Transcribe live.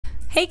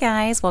Hey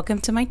guys, welcome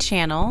to my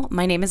channel.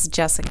 My name is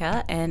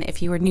Jessica, and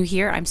if you are new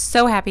here, I'm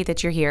so happy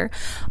that you're here.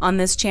 On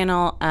this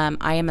channel,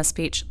 I am a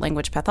speech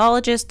language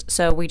pathologist,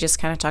 so we just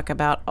kind of talk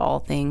about all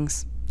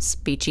things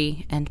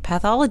speechy and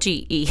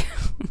pathology-y.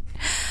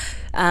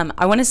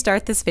 I want to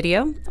start this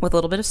video with a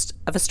little bit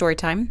of a story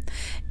time.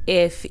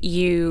 If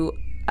you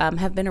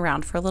have been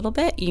around for a little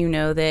bit, you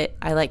know that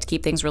I like to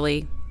keep things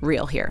really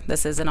real here.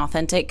 This is an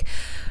authentic,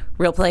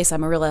 real place.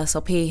 I'm a real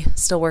SLP,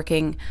 still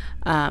working.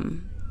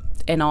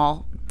 In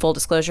all full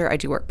disclosure, I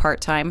do work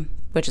part-time,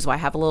 which is why I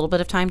have a little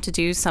bit of time to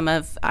do some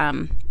of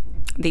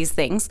these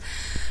things,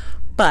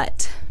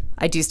 but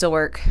I do still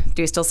work,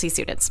 do still see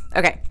students.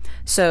 Okay,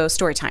 so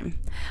story time.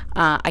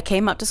 I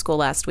came up to school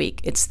last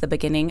week. It's the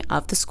beginning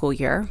of the school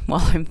year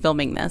while I'm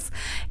filming this,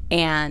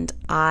 and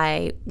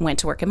I went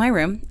to work in my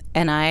room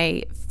and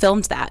I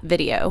filmed that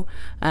video.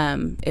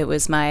 It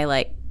was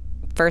my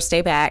first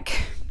day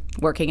back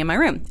working in my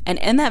room. And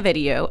in that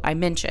video, I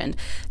mentioned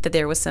that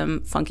there was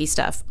some funky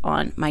stuff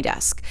on my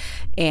desk.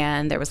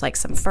 And there was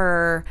some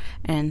fur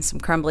and some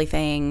crumbly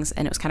things,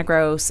 and it was kind of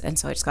gross. And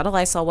so I just got a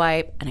Lysol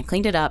wipe and I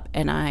cleaned it up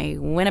and I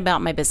went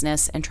about my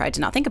business and tried to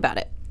not think about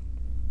it.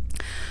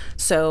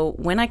 So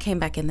when I came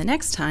back in the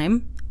next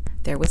time,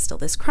 there was still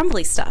this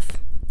crumbly stuff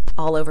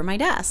all over my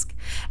desk.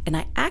 And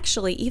I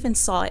actually even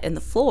saw it in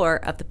the floor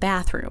of the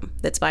bathroom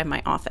that's by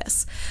my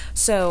office.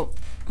 So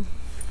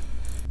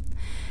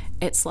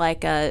it's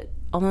like a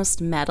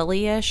almost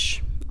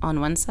metally-ish on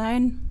one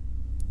side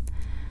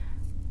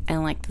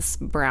and this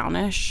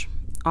brownish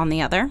on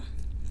the other.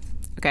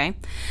 Okay.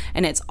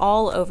 And it's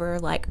all over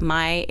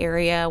my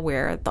area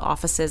where the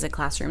offices and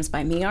classrooms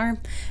by me are,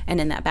 and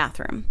in that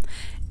bathroom.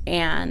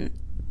 And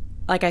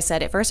like I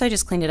said, at first I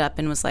just cleaned it up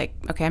and was like,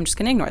 okay, I'm just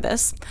going to ignore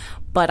this.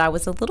 But I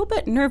was a little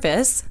bit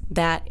nervous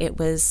that it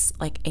was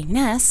a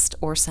nest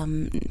or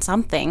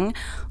something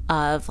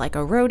of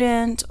a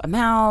rodent, a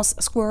mouse,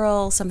 a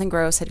squirrel, something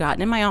gross had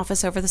gotten in my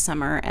office over the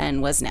summer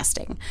and was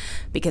nesting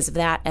because of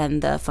that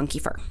and the funky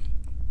fur.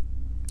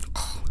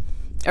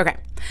 Okay,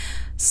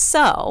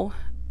 so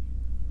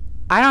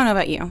I don't know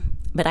about you,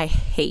 but I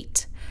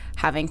hate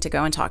having to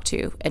go and talk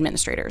to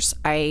administrators.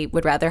 I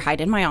would rather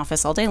hide in my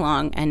office all day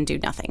long and do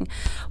nothing.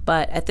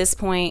 But at this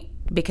point,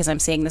 because I'm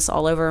seeing this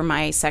all over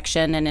my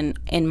section and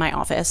in my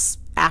office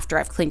after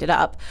I've cleaned it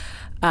up,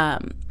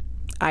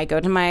 I go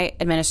to my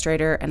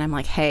administrator and I'm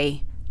like,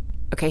 hey,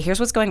 okay, here's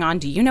what's going on.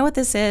 Do you know what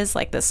this is?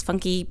 This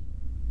funky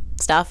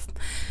stuff.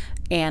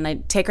 And I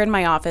take her in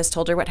my office,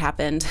 told her what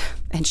happened,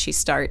 and she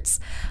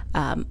starts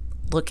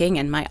looking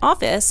in my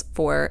office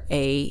for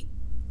a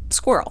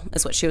squirrel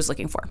is what she was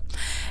looking for.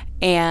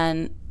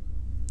 And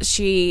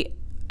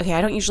okay, I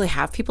don't usually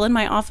have people in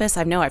my office.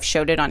 I know I've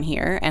showed it on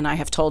here, and I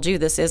have told you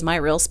this is my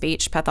real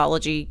speech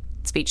pathology,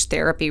 speech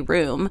therapy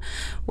room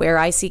where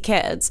I see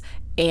kids.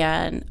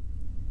 And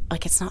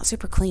it's not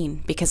super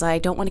clean because I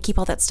don't want to keep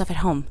all that stuff at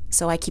home.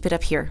 So I keep it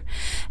up here,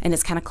 and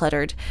it's kind of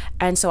cluttered.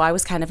 And so I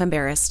was kind of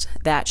embarrassed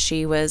that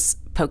she was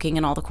poking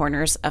in all the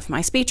corners of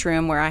my speech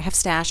room where I have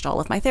stashed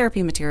all of my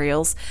therapy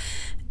materials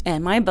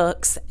and my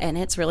books, and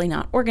it's really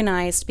not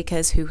organized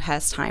because who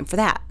has time for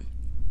that?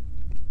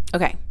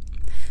 Okay,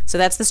 so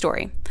that's the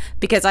story.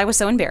 Because I was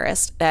so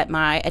embarrassed that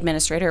my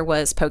administrator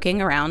was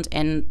poking around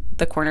in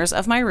the corners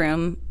of my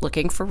room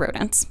looking for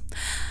rodents,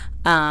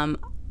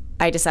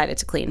 I decided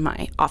to clean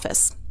my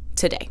office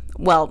today.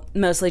 Well,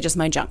 mostly just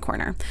my junk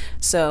corner.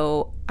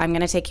 So I'm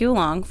going to take you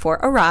along for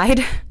a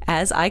ride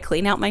as I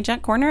clean out my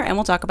junk corner, and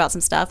we'll talk about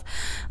some stuff.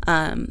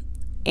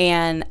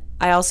 And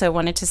I also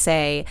wanted to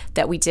say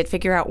that we did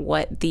figure out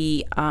what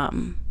the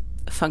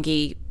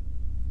funky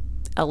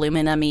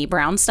aluminum-y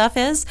brown stuff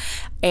is,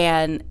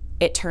 and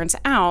it turns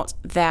out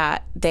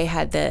that they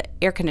had the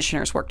air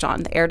conditioners worked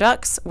on, the air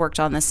ducts worked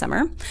on this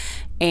summer,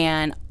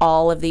 and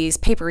all of these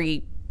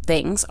papery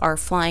things are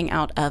flying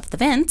out of the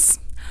vents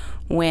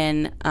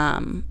when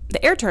the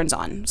air turns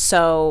on.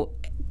 So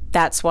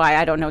that's why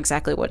I don't know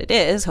exactly what it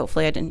is.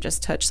 Hopefully I didn't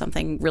just touch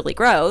something really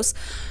gross.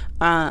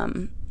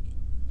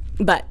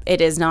 But it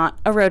is not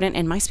a rodent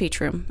in my speech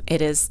room.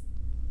 It is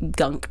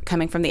gunk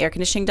coming from the air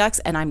conditioning ducts,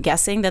 and I'm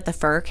guessing that the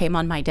fur came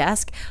on my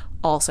desk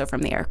also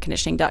from the air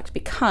conditioning duct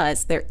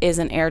because there is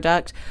an air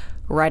duct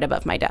right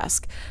above my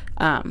desk.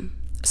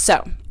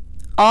 So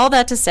all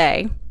that to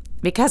say,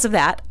 because of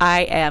that,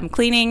 I am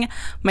cleaning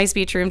my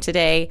speech room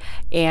today,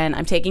 and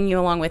I'm taking you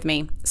along with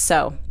me.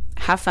 So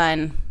have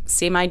fun,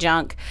 see my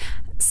junk,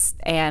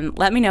 and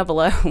let me know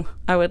below.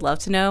 I would love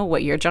to know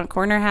what your junk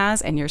corner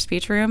has in your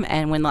speech room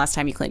and when the last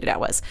time you cleaned it out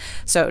was.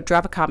 So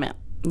drop a comment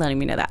letting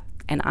me know that,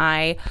 and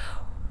I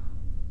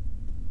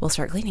will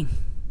start cleaning.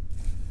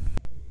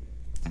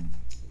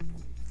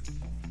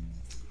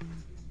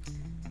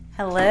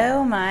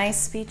 Hello, my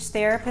speech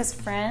therapist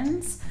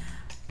friends.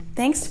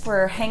 Thanks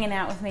for hanging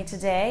out with me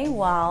today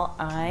while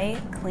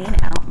I clean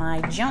out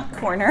my junk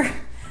corner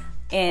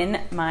in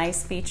my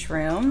speech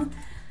room.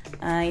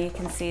 You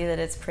can see that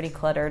it's pretty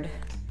cluttered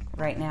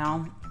right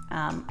now.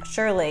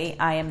 Surely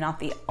I am not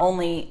the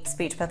only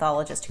speech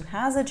pathologist who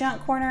has a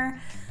junk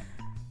corner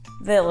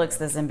that looks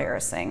this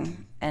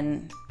embarrassing.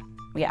 And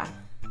yeah,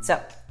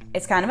 so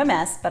it's kind of a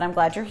mess, but I'm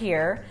glad you're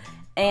here.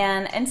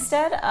 And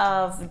instead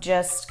of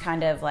just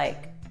kind of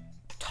like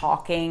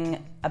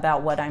talking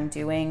about what I'm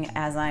doing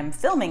as I'm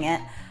filming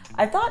it,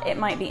 I thought it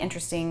might be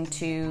interesting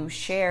to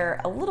share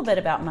a little bit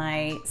about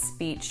my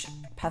speech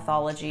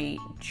pathology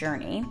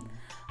journey,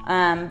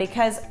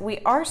 because we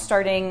are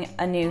starting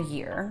a new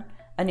year,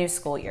 a new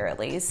school year at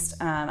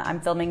least. I'm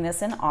filming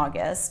this in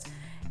August,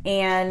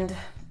 and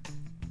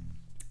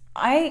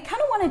I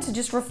kind of wanted to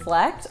just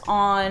reflect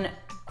on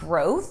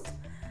growth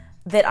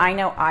that I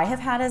know I have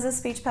had as a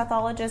speech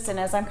pathologist. And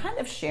as I'm kind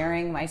of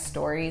sharing my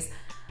stories,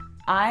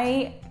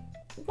 I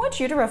want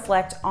you to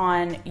reflect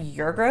on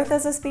your growth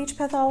as a speech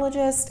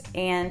pathologist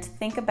and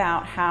think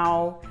about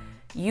how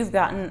you've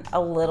gotten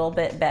a little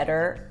bit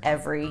better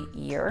every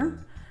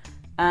year.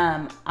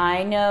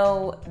 I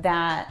know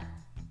that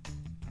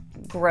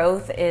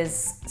growth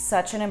is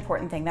such an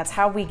important thing. That's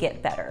how we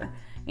get better.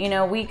 You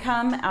know, we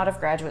come out of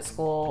graduate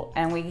school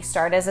and we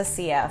start as a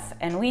CF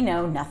and we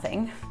know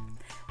nothing.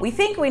 We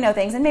think we know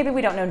things and maybe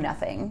we don't know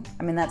nothing.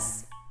 I mean,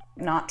 that's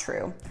not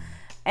true.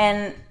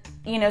 And,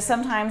 you know,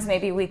 sometimes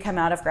maybe we come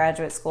out of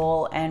graduate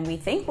school and we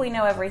think we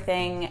know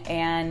everything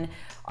and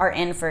are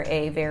in for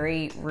a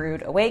very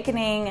rude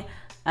awakening,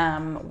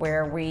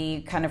 where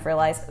we kind of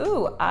realize,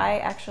 ooh, I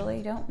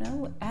actually don't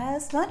know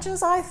as much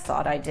as I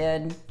thought I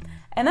did.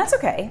 And that's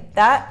okay.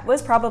 That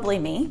was probably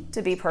me,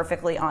 to be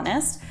perfectly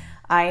honest.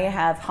 I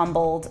have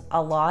humbled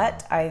a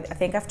lot. I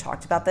think I've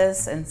talked about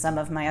this in some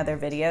of my other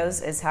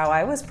videos, is how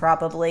I was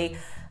probably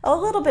a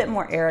little bit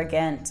more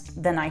arrogant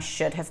than I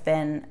should have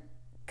been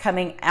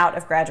coming out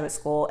of graduate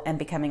school and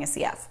becoming a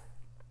CF.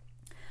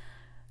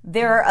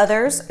 There are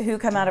others who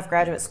come out of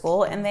graduate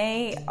school and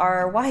they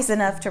are wise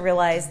enough to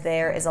realize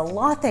there is a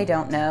lot they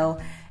don't know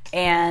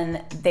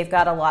and they've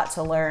got a lot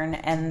to learn.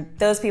 And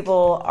those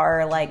people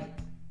are like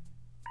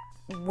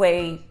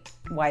way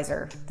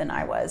wiser than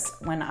I was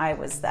when I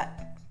was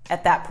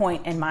at that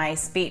point in my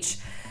speech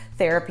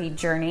therapy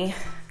journey.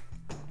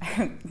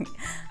 I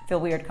feel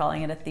weird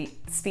calling it a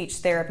speech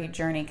therapy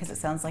journey because it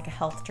sounds like a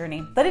health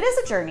journey, but it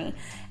is a journey.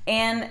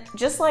 And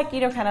just like, you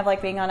know, kind of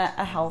like being on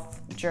a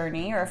health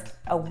journey or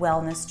a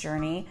wellness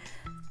journey,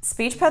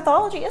 speech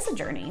pathology is a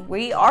journey.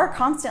 We are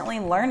constantly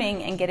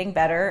learning and getting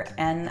better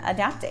and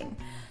adapting.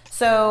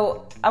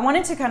 So I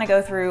wanted to kind of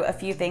go through a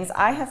few things.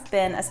 I have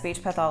been a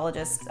speech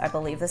pathologist, I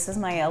believe this is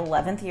my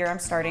 11th year I'm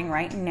starting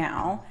right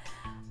now.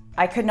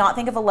 I could not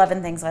think of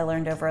 11 things I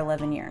learned over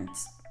 11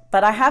 years.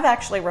 But I have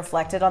actually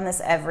reflected on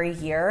this every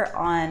year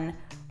on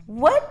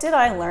what did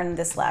I learn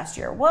this last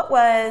year? What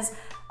was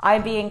I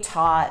being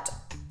taught,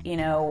 you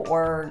know,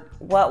 or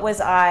what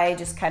was I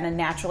just kind of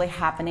naturally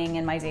happening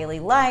in my daily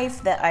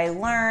life that I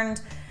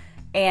learned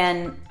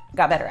and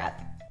got better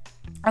at?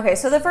 Okay,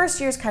 so the first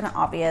year is kind of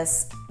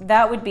obvious.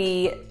 That would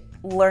be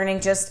learning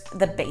just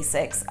the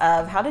basics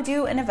of how to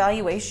do an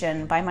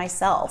evaluation by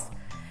myself.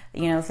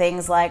 You know,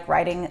 things like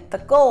writing the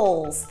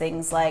goals,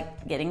 things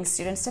like getting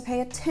students to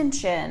pay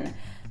attention,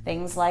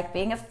 things like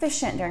being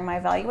efficient during my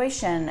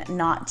evaluation,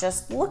 not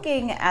just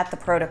looking at the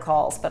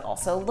protocols, but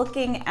also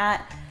looking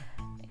at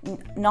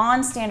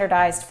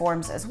non-standardized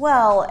forms as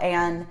well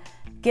and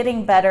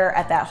getting better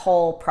at that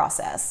whole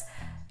process.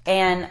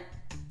 And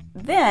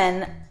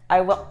then I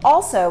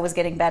also was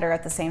getting better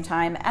at the same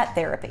time at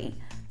therapy.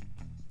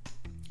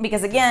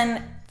 Because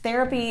again,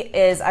 therapy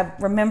is, I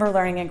remember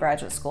learning in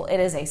graduate school, it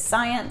is a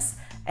science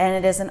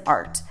and it is an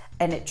art.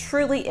 And it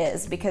truly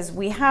is, because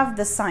we have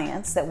the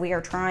science that we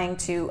are trying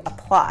to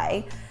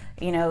apply,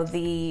 you know,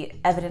 the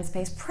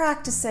evidence-based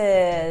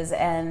practices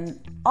and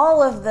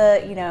all of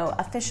the, you know,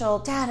 official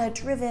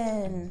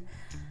data-driven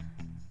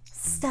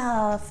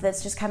stuff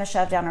that's just kind of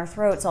shoved down our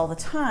throats all the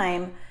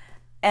time.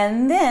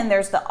 And then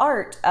there's the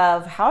art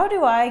of how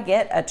do I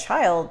get a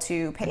child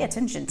to pay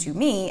attention to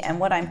me and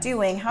what I'm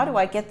doing? How do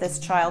I get this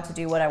child to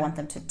do what I want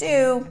them to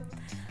do?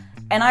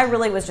 And I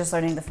really was just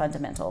learning the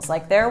fundamentals.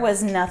 Like, there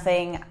was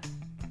nothing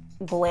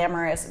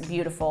glamorous,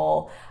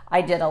 beautiful.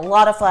 I did a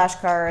lot of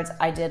flashcards.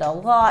 I did a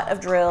lot of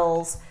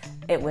drills.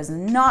 It was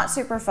not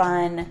super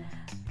fun,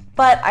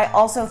 but I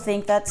also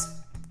think that's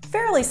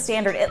fairly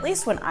standard, at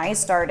least when I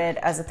started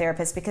as a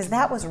therapist, because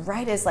that was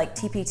right as like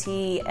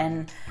TPT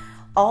and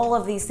all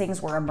of these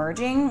things were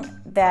emerging,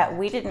 that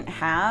we didn't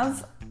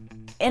have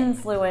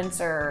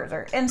influencers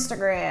or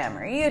Instagram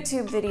or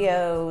YouTube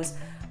videos.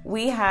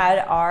 We had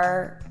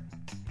our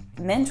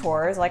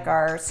mentors, like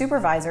our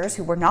supervisors,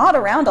 who were not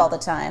around all the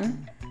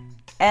time,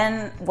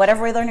 and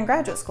whatever we learned in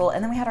graduate school,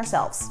 and then we had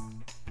ourselves.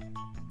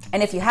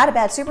 And if you had a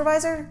bad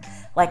supervisor,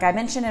 like I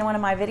mentioned in one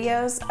of my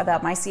videos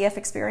about my CF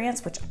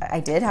experience, which I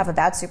did have a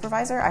bad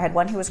supervisor, I had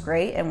one who was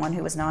great and one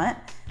who was not,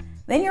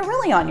 then you're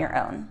really on your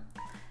own.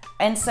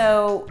 And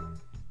so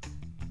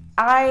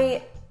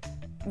I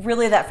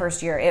really, that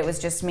first year, it was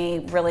just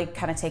me really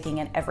kind of taking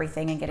in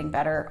everything and getting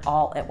better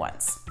all at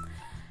once.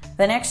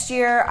 The next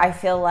year, I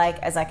feel like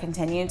as I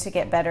continued to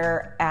get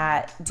better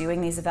at doing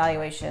these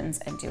evaluations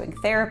and doing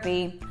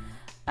therapy,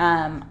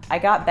 I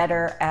got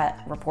better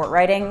at report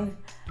writing.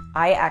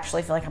 I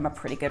actually feel like I'm a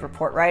pretty good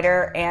report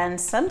writer, and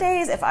some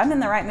days, if I'm in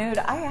the right mood,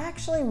 I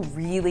actually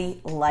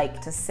really like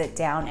to sit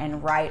down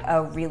and write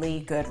a really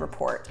good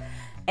report.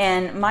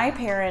 And my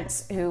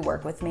parents who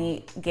work with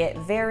me get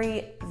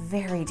very,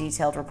 very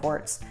detailed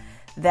reports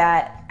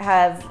that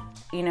have,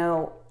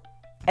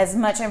 as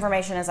much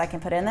information as I can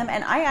put in them.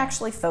 And I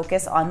actually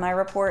focus on my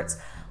reports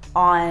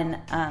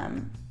on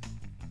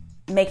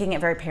making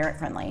it very parent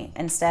friendly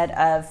instead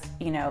of,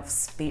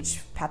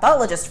 speech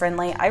pathologist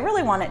friendly. I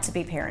really want it to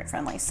be parent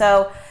friendly.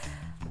 So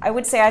I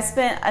would say I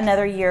spent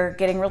another year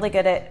getting really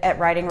good at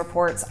writing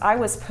reports. I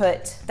was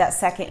put that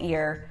second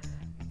year,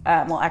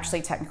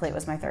 actually technically it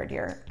was my third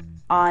year,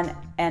 on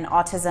an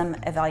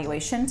autism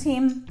evaluation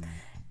team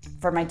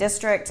for my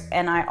district.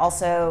 And I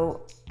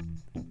also,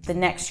 the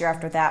next year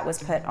after that,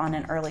 was put on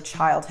an early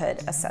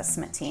childhood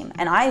assessment team.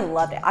 And I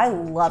loved it. I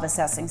love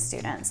assessing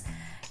students.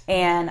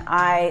 And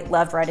I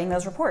loved writing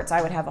those reports.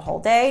 I would have a whole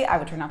day. I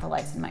would turn out the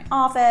lights in my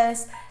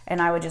office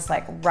and I would just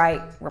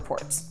write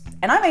reports.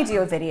 And I may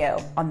do a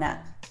video on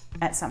that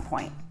at some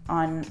point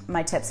on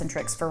my tips and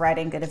tricks for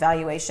writing good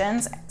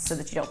evaluations so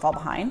that you don't fall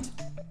behind.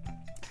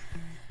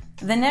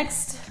 The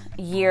next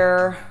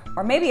year,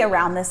 or maybe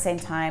around the same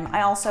time,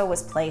 I also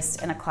was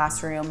placed in a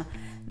classroom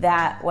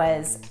that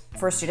was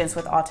for students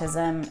with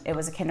autism. It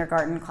was a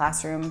kindergarten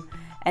classroom,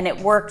 and it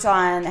worked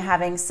on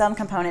having some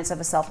components of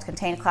a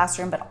self-contained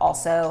classroom, but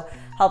also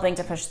helping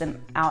to push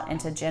them out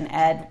into gen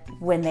ed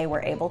when they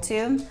were able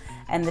to.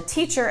 And the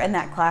teacher in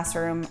that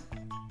classroom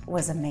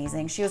was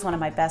amazing. She was one of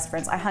my best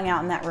friends. I hung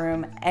out in that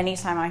room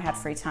anytime I had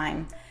free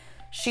time.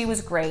 She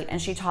was great,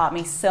 and she taught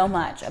me so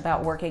much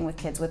about working with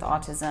kids with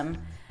autism.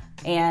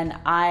 And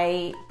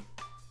I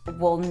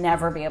will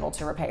never be able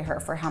to repay her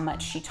for how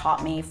much she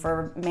taught me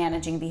for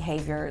managing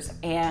behaviors.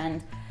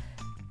 And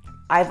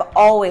I've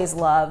always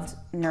loved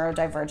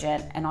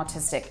neurodivergent and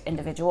autistic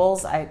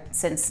individuals.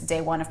 Since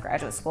day one of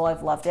graduate school,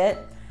 I've loved it.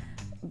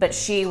 But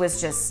she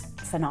was just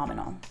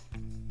phenomenal.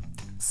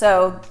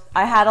 So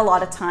I had a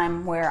lot of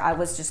time where I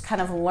was just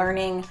kind of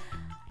learning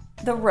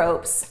the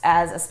ropes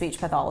as a speech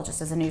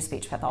pathologist, as a new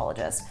speech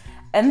pathologist.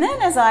 And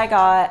then as I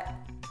got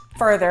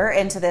further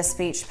into this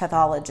speech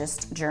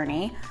pathologist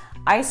journey,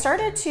 I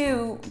started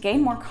to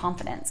gain more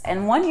confidence.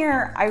 And one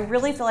year, I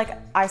really feel like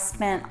I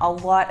spent a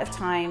lot of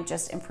time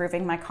just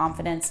improving my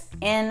confidence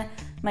in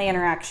my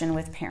interaction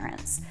with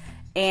parents.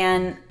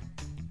 And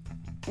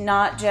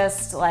not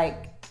just I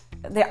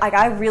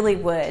really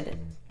would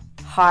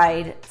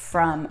hide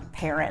from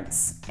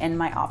parents in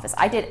my office.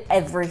 I did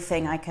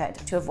everything I could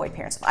to avoid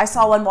parents. If I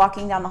saw one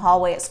walking down the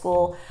hallway at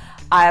school,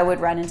 I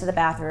would run into the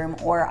bathroom,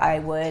 or I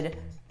would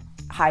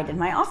hide in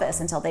my office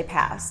until they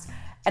passed.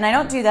 And I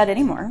don't do that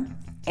anymore.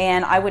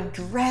 And I would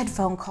dread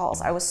phone calls.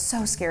 I was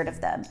so scared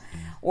of them.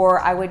 Or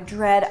I would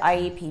dread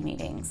IEP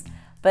meetings.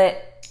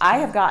 But I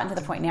have gotten to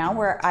the point now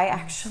where I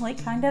actually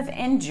kind of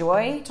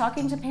enjoy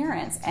talking to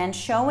parents and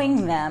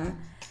showing them,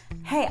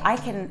 hey, I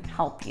can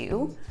help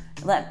you.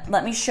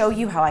 Let me show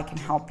you how I can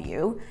help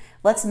you.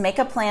 Let's make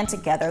a plan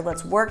together.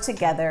 Let's work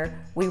together.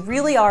 We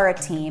really are a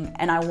team,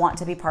 and I want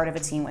to be part of a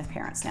team with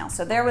parents now.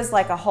 So there was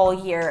a whole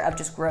year of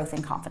just growth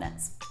and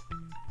confidence.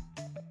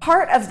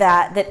 Part of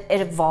that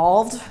it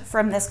evolved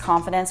from this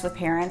confidence with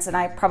parents, and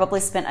I probably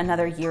spent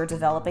another year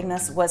developing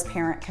this, was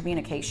parent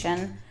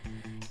communication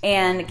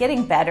and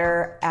getting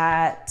better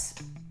at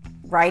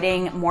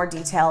writing more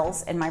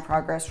details in my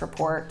progress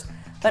report.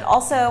 But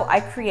also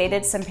I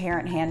created some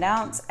parent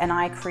handouts and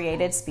I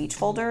created speech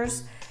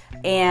folders,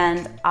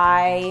 and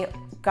I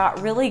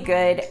got really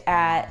good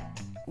at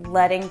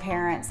letting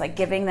parents,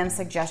 giving them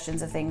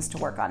suggestions of things to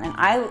work on. And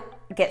I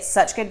get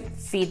such good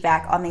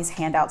feedback on these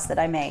handouts that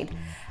I made.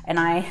 And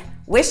I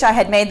wish I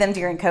had made them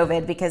during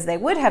COVID, because they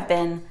would have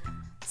been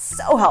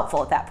so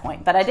helpful at that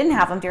point. But I didn't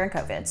have them during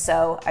COVID,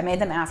 so I made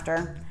them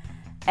after.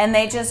 And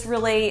they just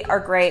really are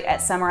great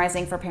at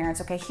summarizing for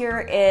parents. Okay, here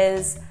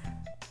is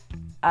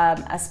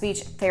a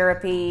speech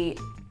therapy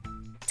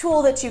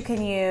tool that you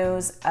can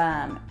use.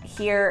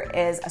 Here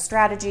is a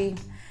strategy.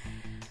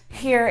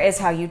 Here is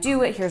how you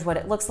do it. Here's what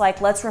it looks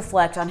like. Let's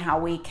reflect on how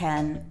we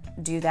can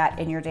do that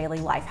in your daily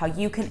life, how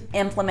you can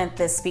implement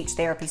this speech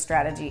therapy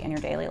strategy in your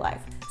daily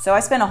life. So I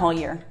spent a whole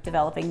year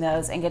developing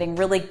those and getting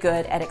really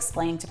good at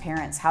explaining to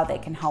parents how they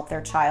can help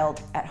their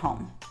child at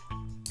home.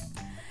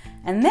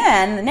 And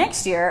then the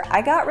next year,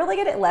 I got really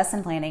good at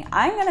lesson planning.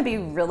 I'm going to be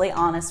really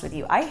honest with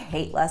you. I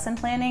hate lesson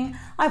planning.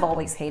 I've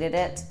always hated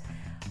it.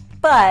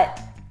 But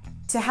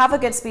to have a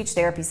good speech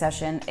therapy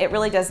session, it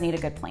really does need a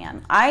good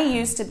plan. I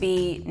used to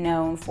be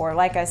known for,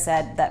 like I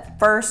said, that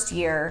first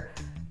year,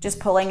 just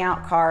pulling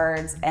out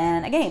cards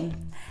and a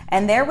game.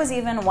 And there was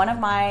even one of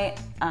my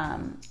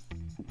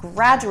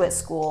graduate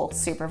school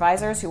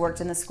supervisors who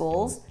worked in the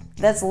schools.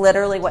 That's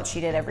literally what she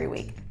did every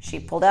week. She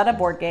pulled out a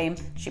board game,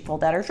 she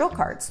pulled out her drill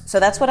cards. So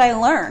that's what I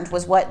learned,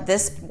 was what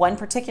this one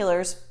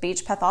particular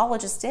speech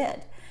pathologist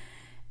did.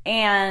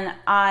 And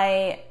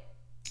I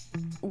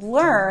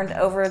learned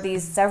over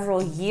these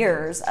several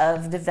years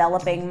of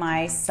developing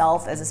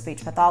myself as a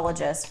speech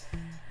pathologist,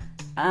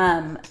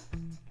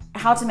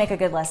 how to make a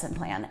good lesson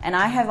plan. And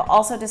I have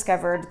also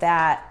discovered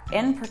that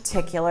in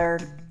particular,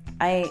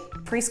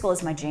 preschool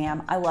is my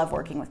jam. I love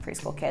working with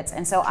preschool kids.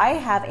 And so I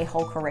have a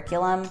whole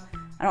curriculum.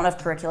 I don't know if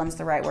curriculum is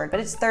the right word, but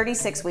it's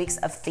 36 weeks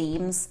of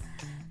themes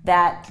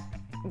that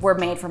were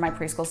made for my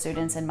preschool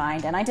students in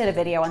mind. And I did a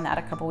video on that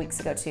a couple weeks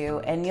ago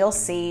too. And you'll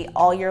see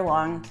all year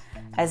long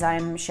as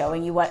I'm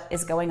showing you what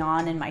is going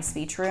on in my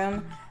speech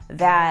room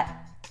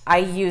that I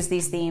use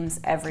these themes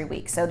every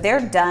week. So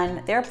they're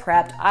done, they're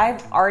prepped. I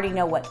already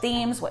know what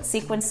themes, what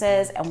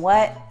sequences, and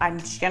what I'm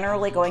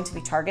generally going to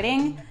be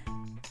targeting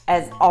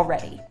as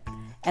already.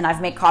 And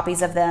I've made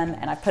copies of them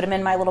and I've put them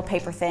in my little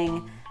paper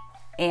thing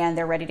and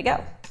they're ready to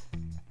go.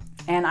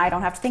 And I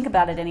don't have to think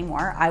about it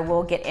anymore. I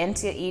will get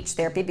into each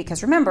therapy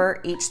because remember,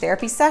 each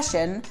therapy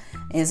session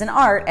is an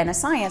art and a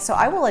science. So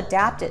I will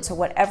adapt it to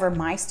whatever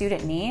my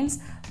student needs,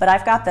 but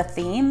I've got the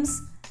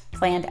themes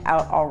planned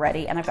out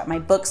already and I've got my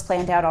books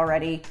planned out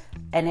already,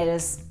 and it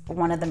is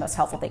one of the most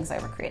helpful things I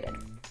ever created.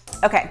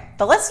 Okay,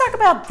 but let's talk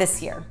about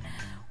this year.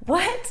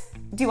 What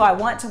do I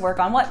want to work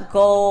on? What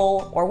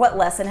goal or what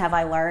lesson have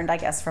I learned, I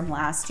guess, from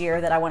last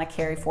year that I want to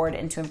carry forward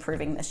into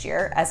improving this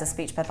year as a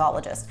speech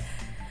pathologist?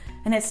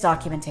 And it's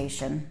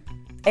documentation.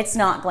 It's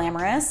not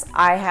glamorous.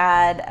 I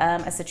had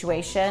a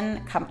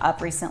situation come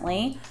up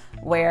recently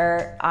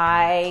where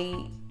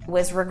I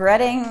was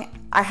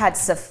regretting I had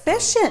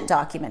sufficient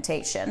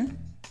documentation,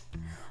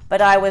 but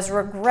I was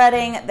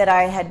regretting that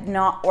I had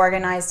not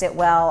organized it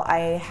well. I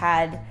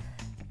had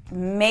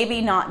maybe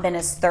not been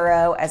as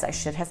thorough as I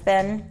should have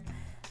been.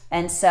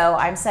 And so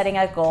I'm setting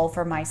a goal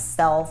for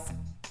myself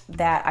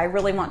that I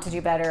really want to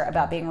do better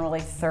about being really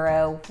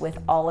thorough with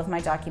all of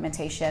my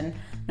documentation,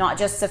 not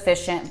just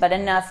sufficient, but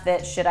enough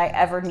that should I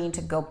ever need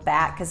to go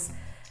back, because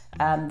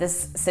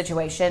this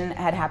situation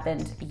had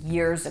happened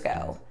years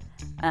ago.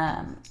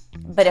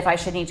 But if I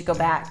should need to go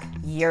back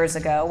years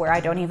ago where I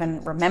don't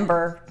even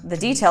remember the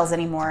details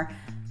anymore,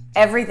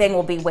 everything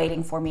will be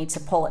waiting for me to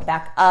pull it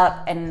back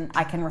up and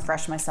I can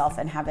refresh myself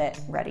and have it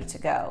ready to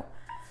go.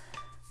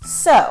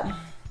 So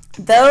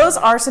those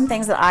are some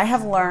things that I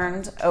have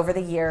learned over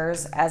the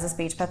years as a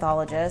speech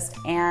pathologist,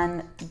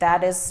 and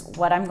that is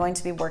what I'm going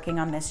to be working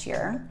on this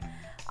year.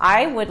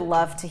 I would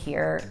love to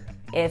hear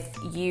if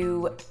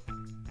you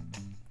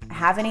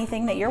have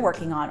anything that you're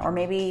working on, or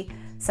maybe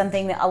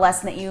a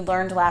lesson that you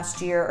learned last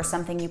year or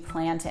something you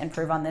plan to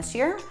improve on this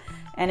year.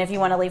 And if you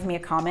want to leave me a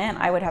comment,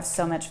 I would have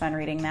so much fun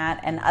reading that,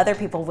 and other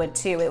people would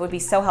too. It would be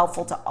so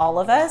helpful to all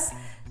of us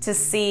to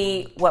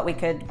see what we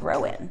could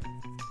grow in.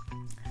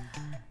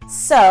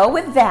 So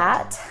with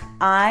that,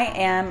 I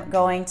am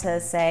going to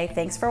say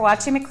thanks for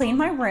watching me clean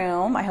my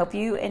room. I hope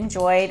you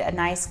enjoyed a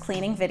nice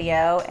cleaning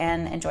video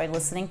and enjoyed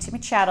listening to me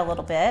chat a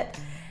little bit.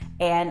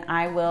 And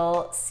I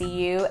will see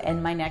you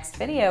in my next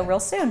video real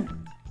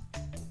soon.